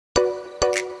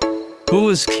Who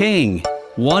is king?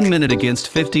 1 minute against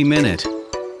 50 minute.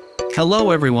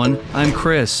 Hello everyone, I'm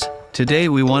Chris. Today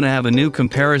we want to have a new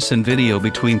comparison video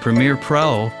between Premiere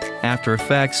Pro, After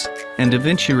Effects, and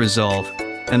DaVinci Resolve,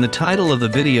 and the title of the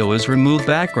video is Remove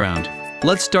Background.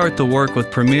 Let's start the work with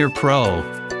Premiere Pro.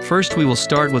 First we will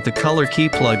start with the Color Key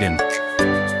plugin.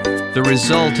 The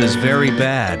result is very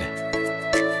bad.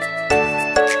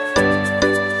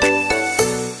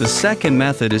 The second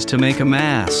method is to make a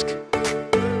mask.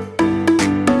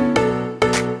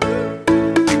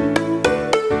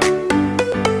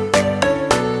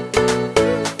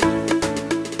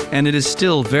 And it is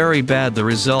still very bad, the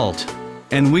result.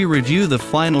 And we review the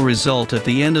final result at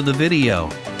the end of the video.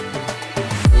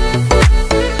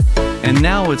 And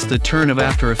now it's the turn of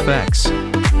After Effects.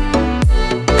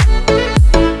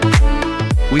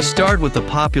 We start with the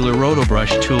popular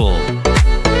Rotobrush tool.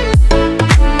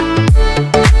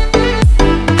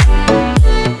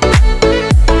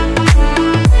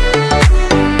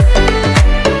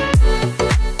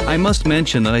 I must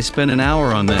mention that I spent an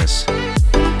hour on this.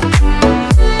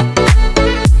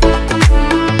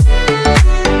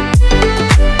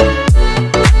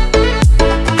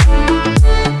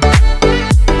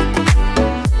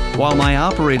 While my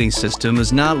operating system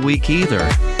is not weak either.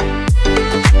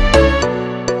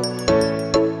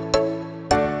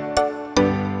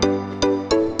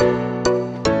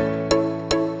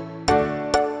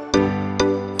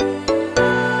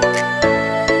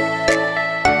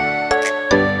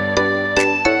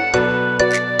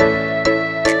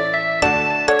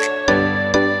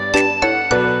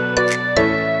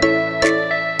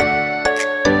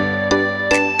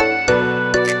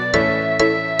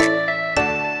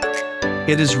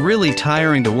 It is really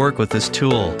tiring to work with this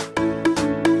tool.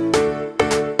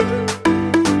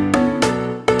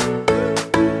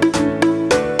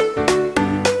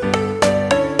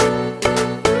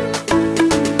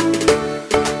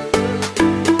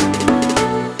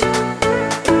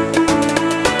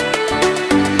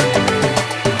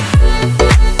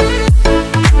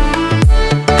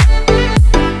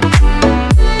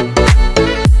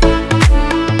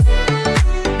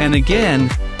 And again,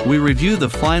 we review the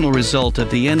final result at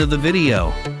the end of the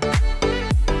video.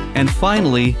 And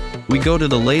finally, we go to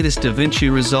the latest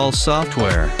DaVinci Resolve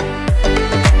software.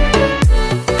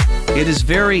 It is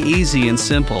very easy and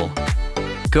simple.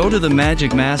 Go to the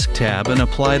Magic Mask tab and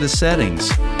apply the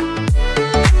settings.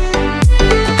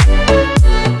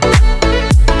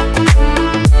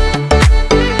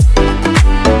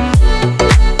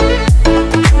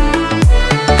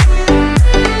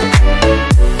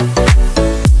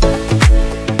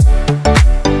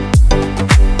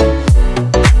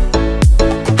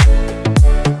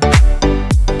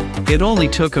 It only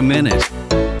took a minute.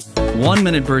 1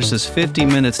 minute versus 50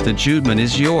 minutes, the judgment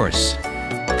is yours.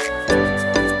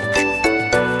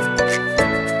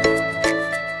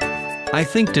 I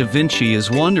think DaVinci is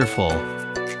wonderful.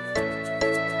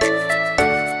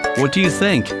 What do you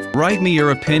think? Write me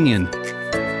your opinion.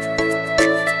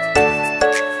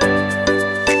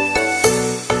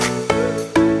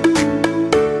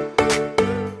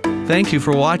 Thank you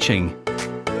for watching.